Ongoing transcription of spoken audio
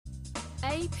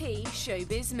AP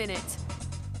ShowBiz Minute.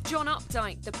 John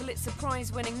Updike, the Pulitzer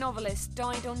Prize winning novelist,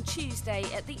 died on Tuesday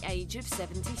at the age of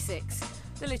 76.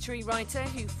 The literary writer,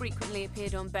 who frequently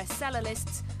appeared on bestseller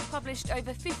lists, published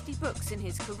over 50 books in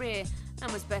his career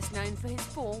and was best known for his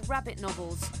 4 rabbit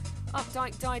novels.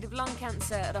 Updike died of lung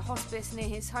cancer at a hospice near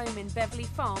his home in Beverly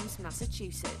Farms,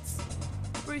 Massachusetts.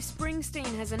 Bruce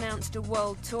Springsteen has announced a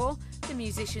world tour. The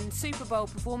musician's Super Bowl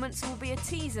performance will be a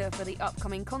teaser for the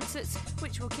upcoming concerts,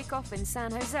 which will kick off in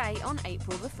San Jose on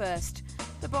April the 1st.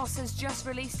 The boss has just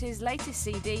released his latest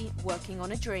CD, Working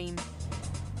on a Dream.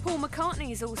 Paul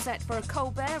McCartney is all set for a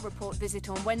Colbert Report visit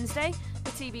on Wednesday.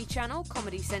 The TV channel,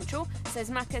 Comedy Central, says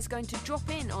Macca is going to drop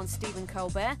in on Stephen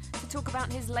Colbert to talk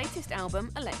about his latest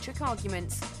album, Electric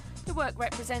Arguments. The work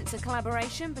represents a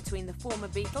collaboration between the former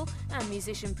Beatle and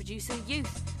musician-producer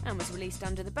Youth and was released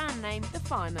under the band name The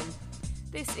Firemen.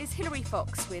 This is Hilary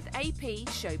Fox with AP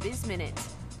ShowBiz Minute.